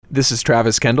This is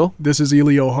Travis Kendall. This is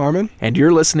Elio Harmon. And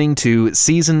you're listening to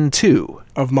Season 2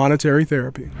 of Monetary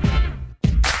Therapy.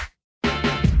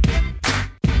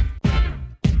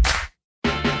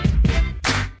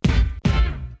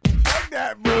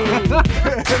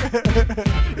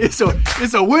 It's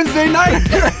a Wednesday night.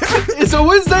 It's a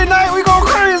Wednesday night. We go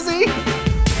crazy.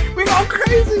 We go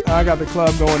crazy. I got the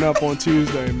club going up on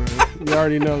Tuesday, man. You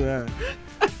already know that.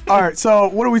 All right, so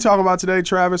what are we talking about today,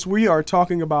 Travis? We are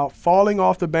talking about falling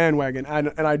off the bandwagon. And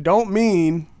I don't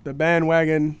mean the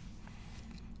bandwagon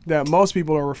that most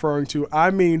people are referring to.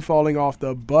 I mean falling off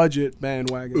the budget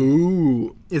bandwagon.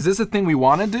 Ooh. Is this a thing we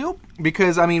want to do?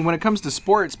 Because, I mean, when it comes to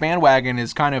sports, bandwagon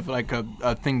is kind of like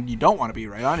a thing you don't want to be,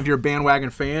 right? If you're a bandwagon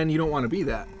fan, you don't want to be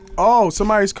that. Oh,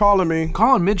 somebody's calling me.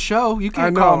 Calling mid-show. You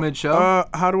can't call mid-show.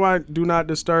 How do I do not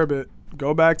disturb it?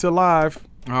 Go back to live.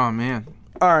 Oh, man.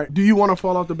 All right. Do you want to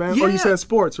fall off the bandwagon? Yeah. Oh, you said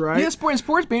sports, right? Yeah, sports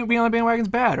being on the bandwagon's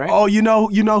bad, right? Oh, you know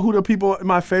who the people,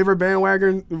 my favorite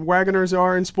bandwagoners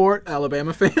are in sport?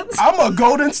 Alabama fans. I'm a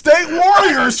Golden State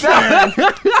Warriors fan.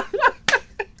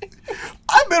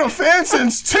 I've been a fan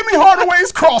since Timmy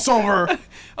Hardaway's crossover.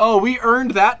 Oh, we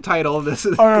earned that title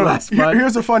last month.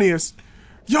 Here's the funniest.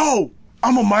 Yo,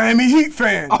 I'm a Miami Heat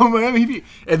fan. Oh, Miami Heat.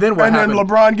 And then what happened? Then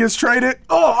LeBron gets traded.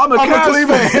 Oh, I'm a Cavs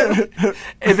fan.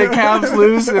 And the Cavs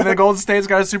lose, and then Golden State's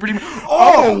got a super team.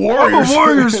 Oh, I'm a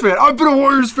Warriors fan. I've been a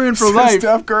Warriors fan for life.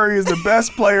 Steph Curry is the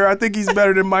best player. I think he's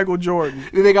better than Michael Jordan.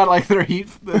 They got like their Heat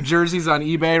jerseys on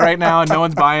eBay right now, and no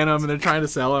one's buying them, and they're trying to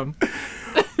sell them.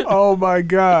 Oh, my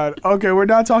God. Okay, we're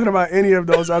not talking about any of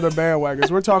those other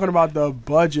bandwagons. We're talking about the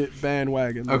budget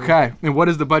bandwagon. Okay. And what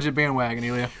is the budget bandwagon,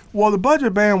 Elia? Well, the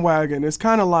budget bandwagon is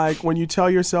kind of like when you tell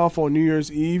yourself on New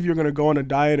Year's Eve you're going to go on a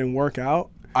diet and work out.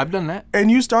 I've done that. And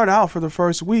you start out for the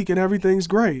first week and everything's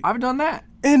great. I've done that.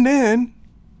 And then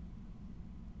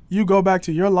you go back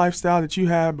to your lifestyle that you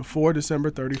had before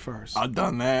December 31st. I've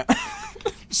done that.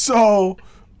 So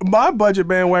my budget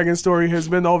bandwagon story has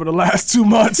been over the last 2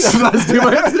 months.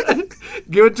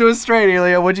 Give it to us straight,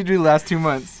 Elia. What'd you do the last 2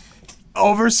 months?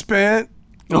 Overspent,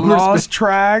 lost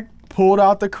track, pulled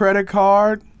out the credit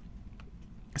card,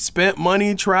 spent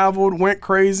money, traveled, went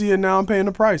crazy, and now I'm paying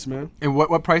the price, man. And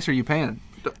what price are you paying?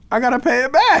 I gotta pay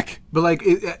it back. But like,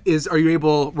 are you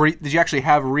able? Did you actually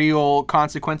have real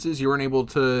consequences you weren't able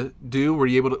to do? Were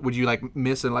you able to? Would you like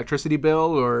miss an electricity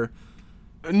bill or?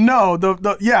 No,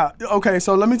 okay,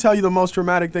 so let me tell you the most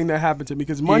traumatic thing that happened to me,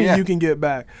 because money you can get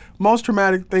back. Most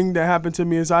traumatic thing that happened to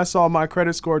me is I saw my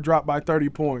credit score drop by 30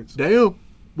 points. Damn.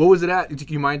 What was it at?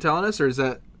 Do you mind telling us, or is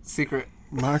that secret?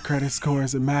 My credit score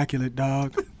is immaculate,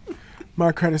 dog.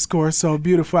 My credit score is so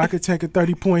beautiful, I could take a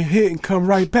 30-point hit and come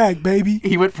right back, baby.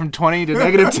 He went from 20 to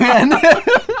negative 10.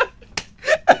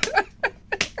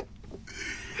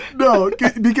 No,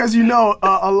 because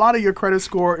a lot of your credit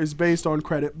score is based on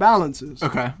credit balances.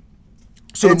 Okay.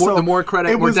 So the more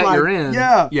credit, more debt you're in.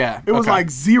 Yeah. It was like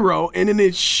 0, and then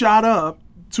it shot up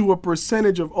to a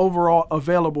percentage of overall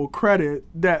available credit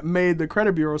that made the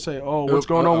credit bureau say, "Oh, what's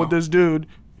going on with this dude?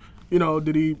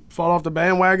 Did he fall off the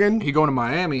bandwagon? He going to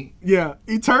Miami?" Yeah,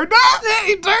 he turned up. Yeah,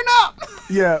 he turned up.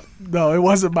 Yeah, no, it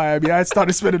wasn't Miami. I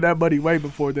started spending that money way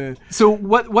before then. So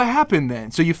what happened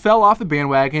then? So you fell off the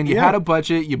bandwagon. You had a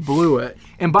budget. You blew it.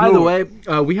 And by the way,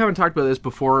 we haven't talked about this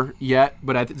before yet,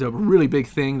 but it's a really big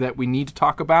thing that we need to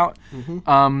talk about.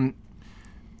 Mm-hmm.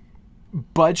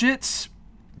 Budgets,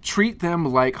 treat them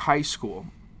like high school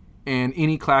and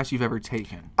any class you've ever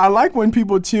taken. I like when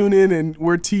people tune in and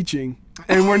we're teaching.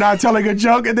 And we're not telling a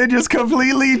joke, and they just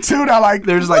completely tune out like,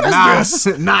 they're just like,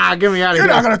 nah, get me out of here.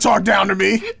 You're not going to talk down to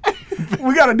me.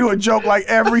 We got to do a joke like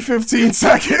every 15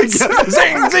 seconds.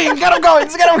 Zing, get them going.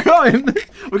 We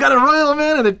got to reel them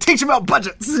in and then teach them about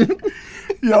budgets.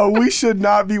 Yo, we should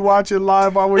not be watching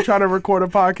live while we're trying to record a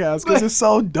podcast, because it's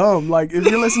so dumb. Like, if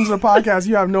you're listening to the podcast,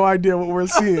 you have no idea what we're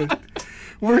seeing.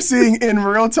 We're seeing in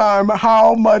real time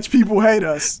how much people hate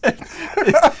us.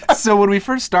 So when we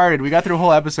first started, we got through a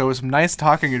whole episode with some nice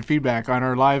talking and feedback on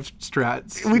our live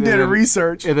strats. We did a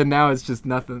research. And then now it's just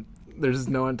nothing. There's just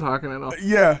no one talking at all.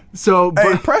 Yeah. So,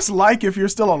 hey, press like if you're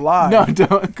still alive. No,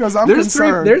 don't. Because I'm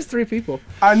concerned. There's 3 people.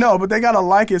 I know, but they got to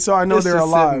like it so I know they're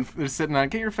alive. They're sitting on,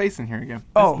 get your face in here again.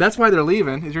 Oh. That's why they're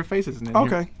leaving, is your face isn't in here.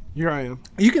 Okay. Here I am.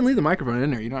 You can leave the microphone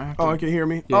in there. You don't have to. Oh, you can hear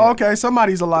me? Yeah. Oh, okay.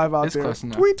 Somebody's alive out there. Close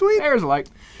enough. Tweet. There's a like.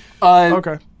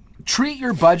 Okay. Treat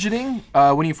your budgeting,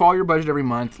 when you follow your budget every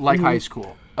month, like high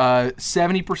school.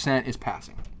 70% is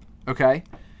passing. Okay?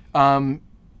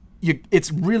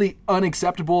 It's really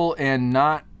unacceptable and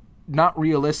not not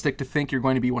realistic to think you're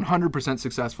going to be 100%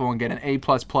 successful and get an A++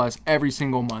 every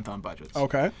single month on budgets.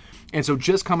 Okay. And so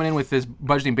just coming in with this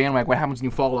budgeting bandwagon, what happens when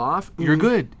you fall off? You're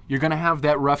good. You're going to have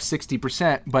that rough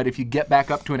 60%, but if you get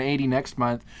back up to an 80 next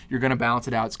month, you're going to balance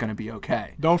it out. It's going to be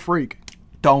okay. Don't freak.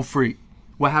 Don't freak.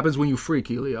 What happens when you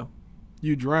freak, Elio?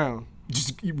 You drown.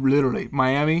 Just literally,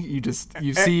 Miami. You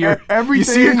see your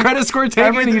everything, credit score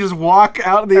taken, and you just walk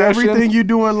out of the ocean. Everything you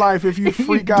do in life, if you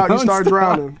freak out, you start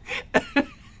drowning.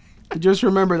 Just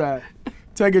remember that.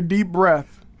 Take a deep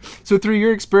breath. So through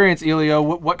your experience, Elio,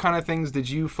 what kind of things did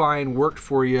you find worked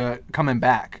for you coming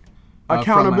back?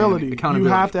 Accountability. You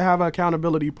have to have an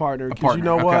accountability partner. Because you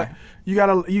know what?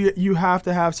 You have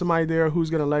to have somebody there who's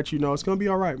going to let you know it's going to be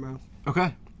all right, man.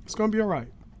 Okay. It's going to be all right.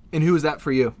 And who is that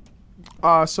for you?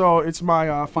 So it's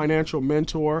my financial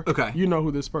mentor. Okay. You know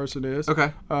who this person is.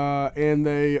 Okay. And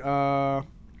they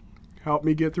help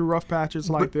me get through rough patches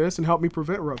like this and help me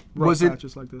prevent rough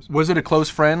patches like this. Was it a close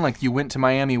friend like you went to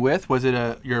Miami with? Was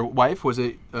it your wife? Was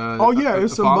it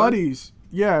it's some buddies.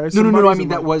 Yeah, it's No, I mean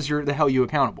that was the held you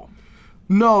accountable.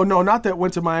 No, not that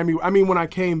went to Miami. I mean when I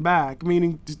came back,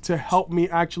 meaning to help me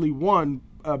actually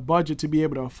a budget to be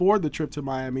able to afford the trip to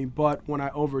Miami, but when I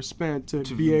overspent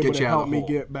to be able to help me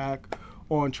get back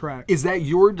on track. Is that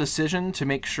your decision to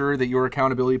make sure that your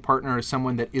accountability partner is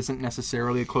someone that isn't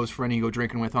necessarily a close friend you go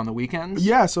drinking with on the weekends?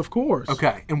 Yes, of course.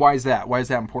 Okay, and why is that? Why is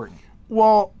that important?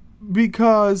 Well,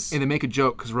 because... And they make a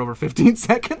joke because we're over 15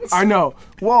 seconds? I know.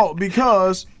 Well,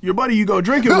 because your buddy you go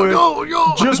drinking with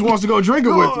just wants to go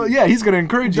drinking with you. Yeah, he's going to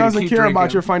encourage you to keep drinking. Doesn't care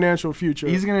about your financial future.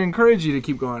 He's going to encourage you to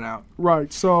keep going out.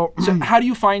 Right, so how do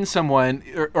you find someone,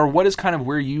 or what is kind of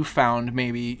where you found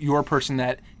maybe your person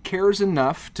that cares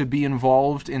enough to be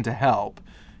involved and to help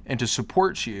and to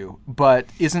support you, but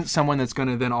isn't someone that's going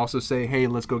to then also say, hey,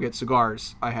 let's go get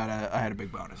cigars. I had a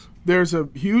big bonus. There's a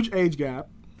huge age gap.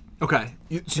 Okay.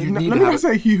 So let me not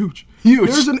say huge. Huge.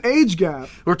 There's an age gap.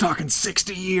 We're talking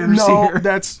 60 years here. No,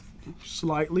 that's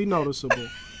slightly noticeable.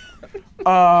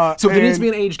 So there needs to be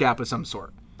an age gap of some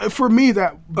sort. For me,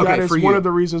 that is one of the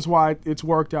reasons why it's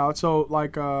worked out. So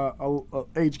like a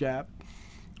age gap.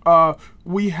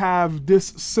 We have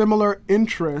similar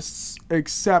interests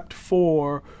except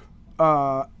for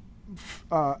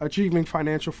achieving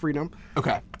financial freedom.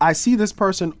 Okay. I see this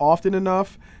person often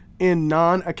enough in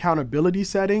non-accountability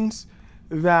settings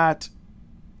that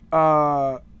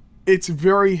it's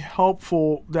very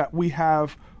helpful that we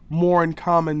have more in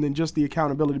common than just the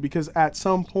accountability, because at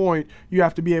some point you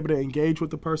have to be able to engage with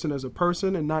the person as a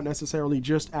person and not necessarily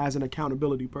just as an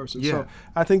accountability person. Yeah. So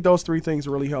I think those three things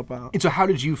really help out. And so how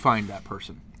did you find that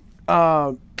person?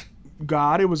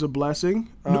 God, it was a blessing.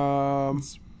 So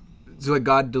like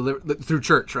God delivered through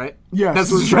church, right? Yes. That's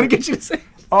what I was trying to get you to say.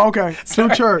 Oh, okay. Through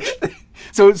church.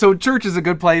 So church is a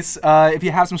good place. If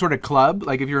you have some sort of club,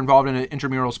 like if you're involved in an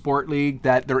intramural sport league,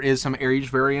 that there is some age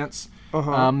variance.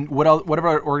 What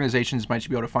other organizations might you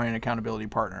be able to find an accountability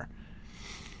partner?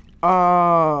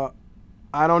 I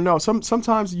don't know.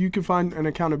 Sometimes you can find an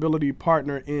accountability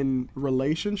partner in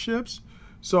relationships.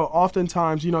 So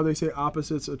oftentimes, they say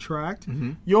opposites attract.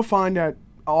 Mm-hmm. You'll find that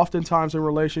oftentimes in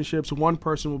relationships, one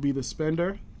person will be the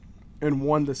spender and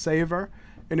one the saver.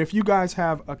 And if you guys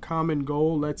have a common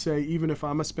goal, let's say even if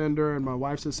I'm a spender and my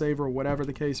wife's a saver, or whatever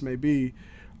the case may be,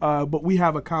 but we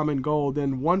have a common goal,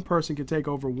 then one person can take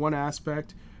over one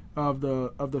aspect of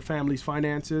the family's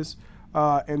finances,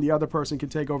 and the other person can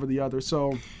take over the other.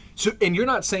 So, and you're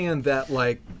not saying that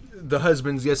like the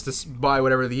husband gets to buy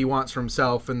whatever he wants for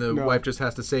himself, and the wife just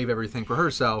has to save everything for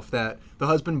herself. That the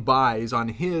husband buys on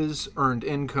his earned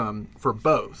income for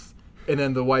both, and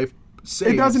then the wife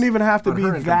saves. It doesn't even have to be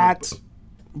that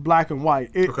black and white.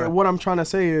 What I'm trying to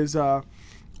say is,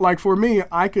 like for me,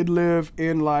 I could live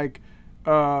in like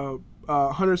a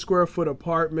 100 square foot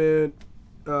apartment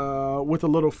with a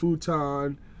little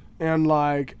futon and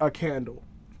like a candle,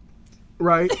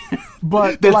 right?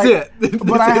 But that's like, it.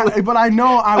 But I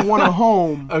know I want a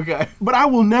home. Okay. But I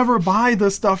will never buy the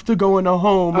stuff to go in a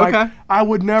home. Okay. Like I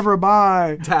would never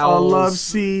buy towels, a love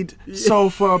seat,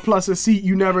 sofa plus a seat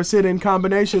you never sit in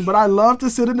combination. But I love to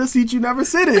sit in a seat you never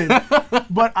sit in.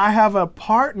 But I have a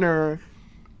partner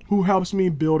who helps me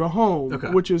build a home,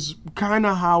 which is kind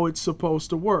of how it's supposed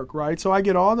to work, right? So I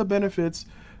get all the benefits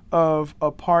of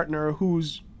a partner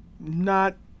who's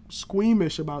not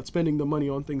squeamish about spending the money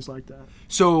on things like that.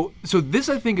 So this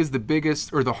I think is the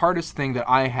biggest or the hardest thing that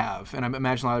I have, and I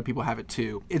imagine a lot of people have it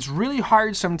too. It's really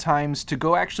hard sometimes to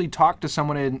go actually talk to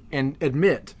someone and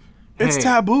admit, it's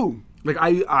taboo. Like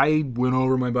I went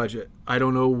over my budget. I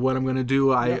don't know what I'm going to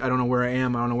do. I don't know where I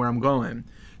am. I don't know where I'm going.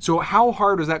 So how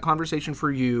hard was that conversation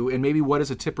for you? And maybe what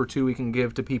is a tip or two we can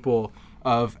give to people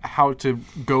of how to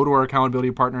go to our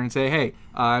accountability partner and say, hey,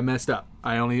 I messed up.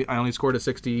 I only scored a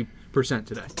 60%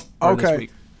 today. Or Okay. this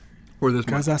week. Or this month.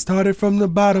 Because I started from the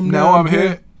bottom. Now I'm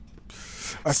here.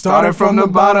 I started from the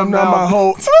bottom. Now my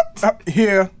whole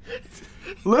here.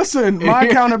 Listen, my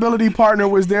accountability partner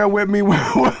was there with me when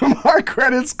my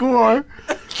credit score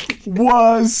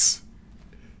was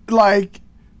like,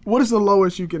 what is the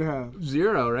lowest you can have?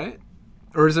 0, right?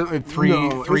 Or is it like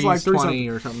No, it's like 320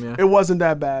 or something? Yeah. It wasn't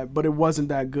that bad, but it wasn't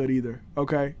that good either.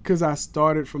 Okay, because I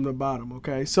started from the bottom.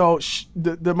 Okay, so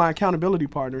my accountability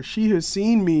partner, she has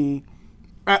seen me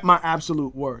at my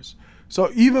absolute worst. So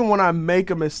even when I make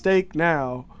a mistake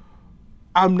now,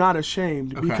 I'm not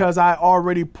ashamed because I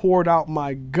already poured out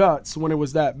my guts when it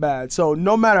was that bad. So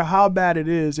no matter how bad it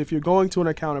is, if you're going to an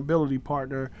accountability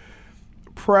partner,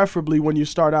 preferably when you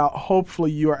start out,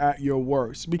 hopefully you're at your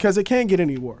worst because it can't get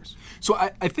any worse. So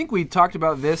I think we talked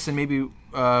about this and maybe,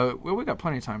 well, we got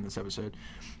plenty of time in this episode.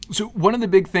 So one of the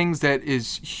big things that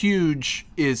is huge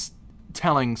is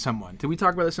telling someone. Did we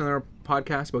talk about this in our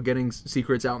podcast about getting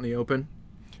secrets out in the open?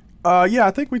 Yeah,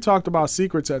 I think we talked about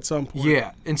secrets at some point.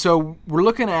 Yeah, and so we're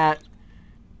looking at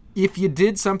if you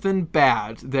did something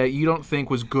bad that you don't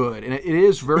think was good, and it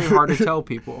is very hard to tell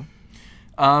people,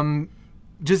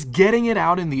 just getting it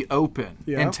out in the open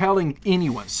and telling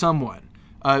anyone, someone,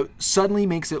 suddenly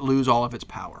makes it lose all of its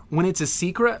power. When it's a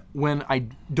secret, when I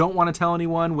don't want to tell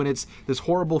anyone, when it's this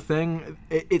horrible thing,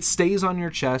 it stays on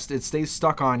your chest, it stays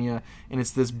stuck on you, and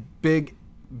it's this big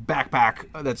backpack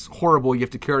that's horrible you have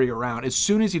to carry around. As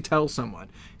soon as you tell someone,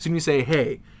 as soon as you say,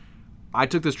 hey, I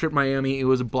took this trip to Miami, it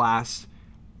was a blast,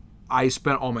 I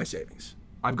spent all my savings,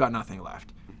 I've got nothing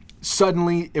left.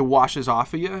 Suddenly it washes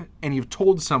off of you and you've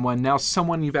told someone, now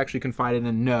someone you've actually confided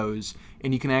in knows,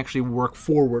 and you can actually work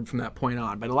forward from that point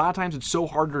on. But a lot of times it's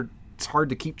hard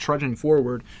to keep trudging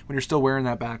forward when you're still wearing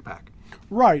that backpack.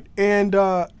 Right. And,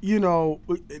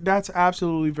 that's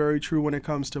absolutely very true when it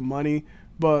comes to money.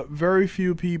 But very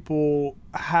few people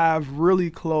have really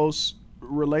close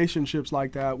relationships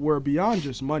like that where beyond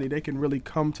just money, they can really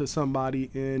come to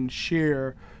somebody and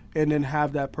share and then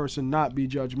have that person not be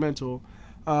judgmental,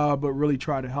 but really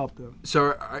try to help them.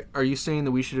 So are you saying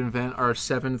that we should invent our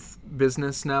 7th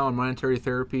business now in monetary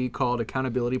therapy called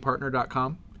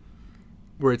accountabilitypartner.com,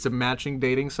 where it's a matching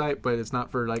dating site, but it's not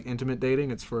for like intimate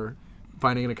dating, it's for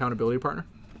finding an accountability partner?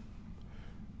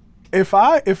 If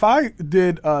I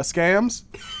did scams,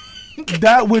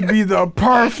 that would be the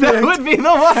perfect that would be the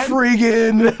one.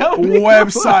 Friggin'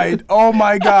 website. Oh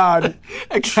my God.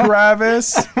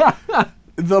 Travis,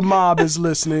 the mob is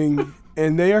listening,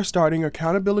 and they are starting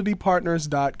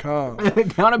accountabilitypartners.com,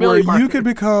 where you could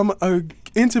become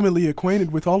intimately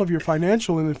acquainted with all of your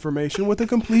financial information with a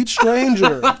complete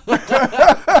stranger.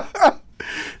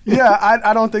 Yeah,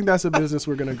 I don't think that's a business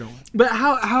we're going to go in. But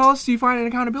how else do you find an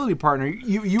accountability partner?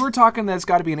 You were talking that it's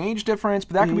got to be an age difference,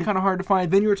 but that can be kind of hard to find.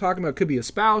 Then you were talking about it could be a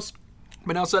spouse.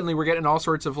 But now suddenly we're getting all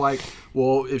sorts of like,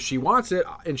 well, if she wants it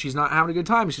and she's not having a good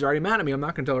time, she's already mad at me, I'm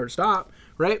not going to tell her to stop,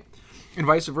 right? And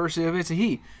vice versa if it's a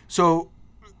he. So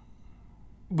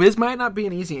this might not be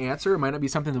an easy answer. It might not be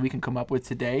something that we can come up with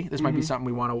today. This might be something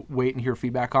we want to wait and hear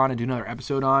feedback on and do another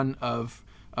episode on of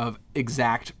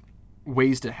exact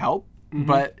ways to help.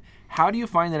 But how do you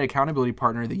find that accountability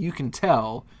partner that you can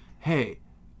tell, hey,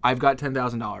 I've got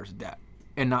 $10,000 of debt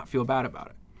and not feel bad about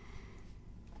it?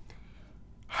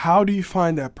 How do you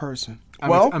find that person?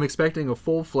 I'm expecting a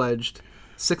full-fledged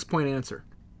 6-point answer.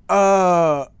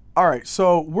 All right.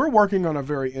 So we're working on a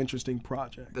very interesting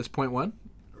project. That's point 1?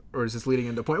 Or is this leading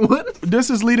into point 1? This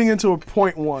is leading into a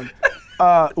point 1.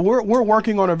 We're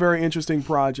working on a very interesting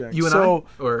project. You and I?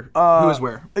 Or who is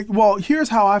where? Well, here's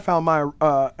how I found my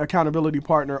accountability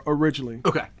partner originally.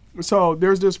 Okay. So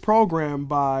there's this program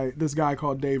by this guy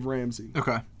called Dave Ramsey.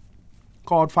 Okay.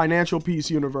 Called Financial Peace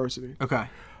University. Okay.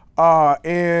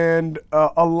 And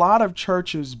a lot of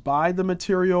churches buy the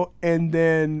material and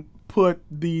then put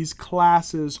these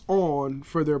classes on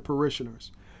for their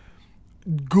parishioners.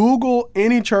 Google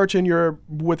any church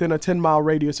within a 10-mile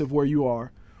radius of where you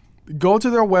are. Go to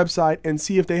their website and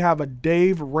see if they have a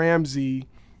Dave Ramsey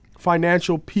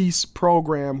Financial Peace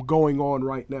program going on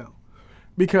right now.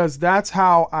 Because that's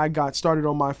how I got started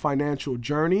on my financial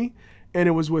journey. And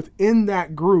it was within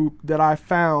that group that I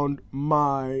found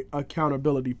my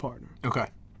accountability partner. Okay.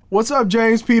 What's up,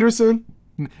 James Peterson?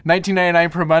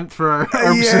 $19.99 per month for our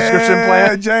subscription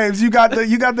plan. James, you got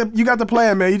the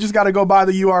plan, man. You just got to go buy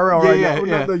the URL right now.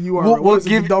 Yeah. The URL. We'll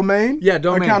give domain. Yeah,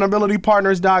 domain.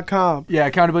 Accountabilitypartners.com. Yeah,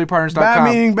 accountabilitypartners.com. Bad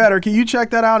meaning better. Can you check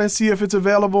that out and see if it's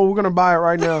available? We're gonna buy it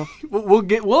right now. We'll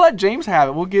let James have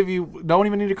it. We'll give you. Don't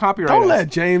even need to copyright. Don't us. let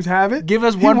James have it. Give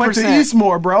us 1%. He went to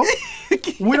Eastmore, bro.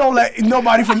 We don't let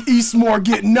nobody from Eastmore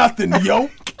get nothing, yo.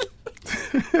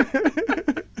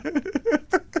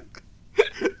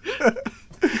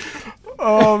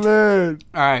 Oh, man.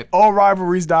 All right. All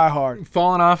rivalries die hard.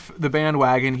 Falling off the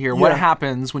bandwagon here. What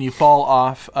happens when you fall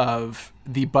off of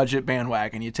the budget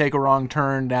bandwagon? You take a wrong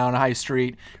turn down High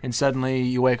Street, and suddenly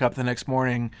you wake up the next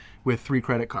morning with 3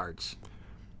 credit cards.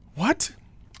 What?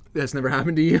 That's never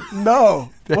happened to you?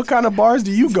 No. What kind of bars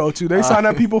do you go to? They sign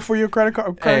up people for your credit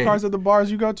cards at the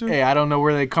bars you go to? Hey, I don't know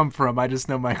where they come from. I just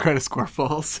know my credit score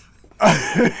falls.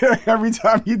 Every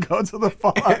time you go to the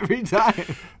bar. Every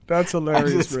time. That's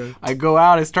hilarious, man. I go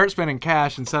out, I start spending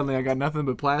cash, and suddenly I got nothing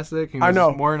but plastic. And I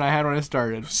know. More than I had when I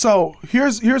started. So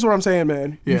here's what I'm saying,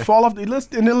 man. Yeah. You fall off, and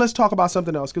then let's talk about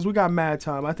something else because we got mad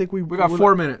time. I think we got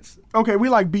 4 minutes. Okay,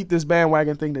 we beat this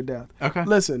bandwagon thing to death. Okay.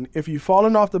 Listen, if you've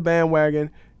fallen off the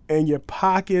bandwagon and your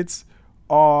pockets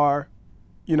are,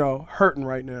 hurting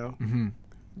right now,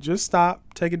 just stop,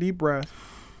 take a deep breath,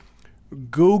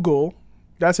 Google.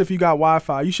 That's if you got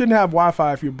Wi-Fi. You shouldn't have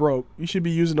Wi-Fi if you're broke. You should be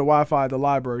using the Wi-Fi at the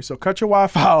library. So cut your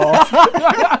Wi-Fi off.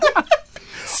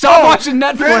 Stop watching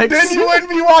Netflix. Then you wouldn't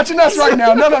be watching us right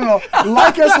now. No.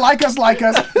 Like us.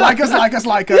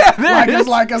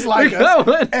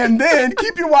 And then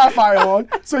keep your Wi-Fi on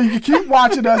so you can keep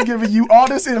watching us giving you all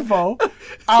this info.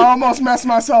 I almost messed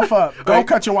myself up. Go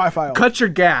cut your Wi-Fi off. Cut your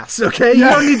gas, okay? You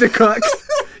don't need to cook.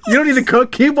 You don't need to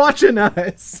cook. Keep watching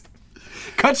us.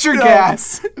 Cut your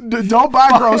gas. Don't buy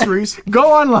groceries.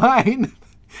 Go online.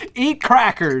 Eat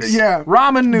crackers. Yeah.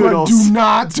 Ramen noodles.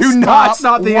 But do not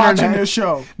stop the watching internet. This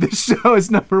show. This show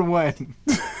is number 1.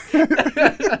 Keep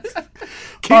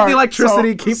the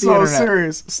electricity. Keep the internet. So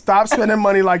serious. Stop spending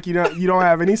money like you don't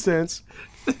have any sense.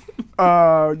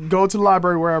 Go to the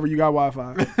library wherever you got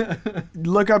Wi-Fi.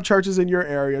 Look up churches in your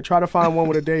area. Try to find one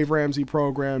with a Dave Ramsey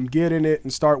program. Get in it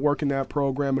and start working that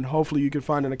program. And hopefully you can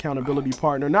find an accountability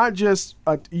partner. Not just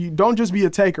you don't just be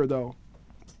a taker though.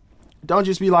 Don't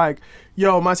just be like,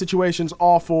 yo, my situation's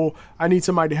awful. I need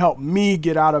somebody to help me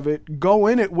get out of it. Go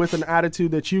in it with an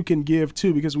attitude that you can give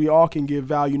too, because we all can give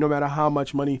value no matter how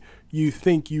much money you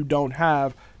think you don't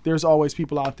have. There's always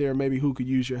people out there maybe who could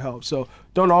use your help. So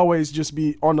don't always just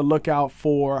be on the lookout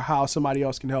for how somebody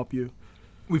else can help you.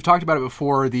 We've talked about it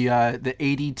before, the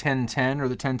 80-10-10 or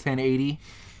the 10-10-80.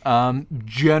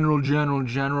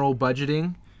 General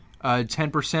budgeting.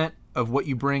 10% of what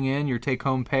you bring in, your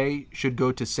take-home pay, should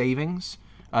go to savings,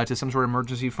 to some sort of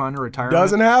emergency fund or retirement.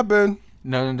 Doesn't happen.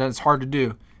 No, it's hard to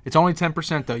do. It's only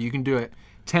 10%, though. You can do it.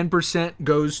 10%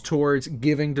 goes towards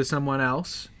giving to someone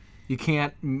else. You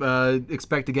can't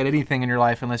expect to get anything in your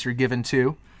life unless you're given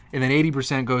to. And then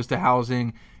 80% goes to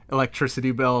housing,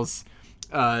 electricity bills,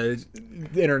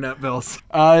 internet bills.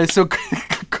 So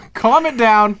calm it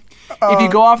down. If you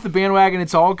go off the bandwagon,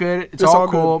 it's all good. It's all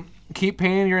cool. Good. Keep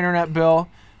paying your internet bill.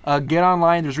 Get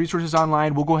online. There's resources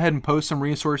online. We'll go ahead and post some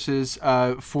resources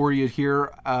for you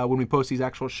here when we post these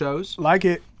actual shows. Like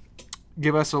it.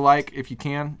 Give us a like if you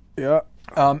can. Yeah.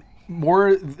 More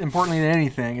importantly than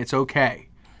anything, it's okay.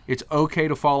 It's okay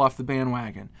to fall off the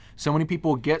bandwagon. So many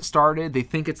people get started. They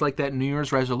think it's like that New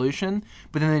Year's resolution,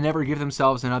 but then they never give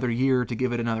themselves another year to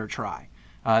give it another try.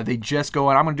 They just go,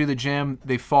 I'm going to do the gym.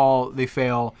 They fall, they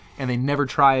fail, and they never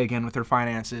try again with their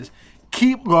finances.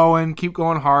 Keep going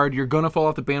hard. You're going to fall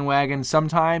off the bandwagon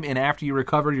sometime, and after you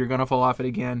recover, you're going to fall off it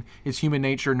again. It's human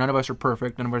nature. None of us are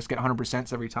perfect. None of us get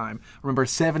 100% every time. Remember,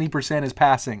 70% is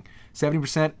passing.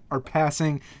 70% are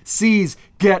passing. C's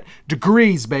get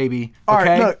degrees, baby.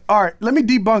 Okay? All right. Let me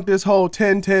debunk this whole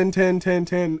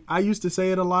 10-10-10-10-10. I used to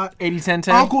say it a lot.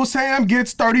 80-10-10. Uncle Sam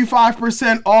gets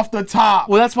 35% off the top.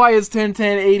 Well, that's why it's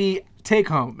 10-10-80 take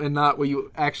home and not what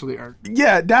you actually earn.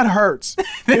 Yeah, that hurts.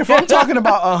 If I'm talking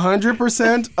about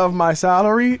 100% of my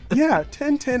salary, yeah,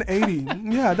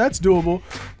 10-10-80. Yeah, that's doable.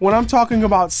 When I'm talking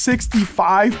about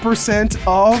 65%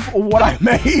 of what I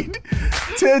made,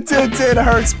 10-10-10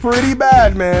 hurts pretty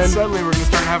bad, man. Suddenly we're going to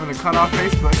start having to cut off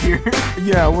Facebook here.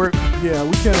 Yeah, we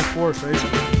can't afford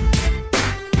Facebook.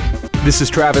 This is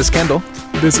Travis Kendall.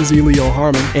 This is Elio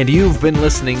Harmon. And you've been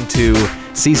listening to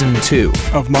Season 2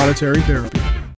 of Monetary Therapy.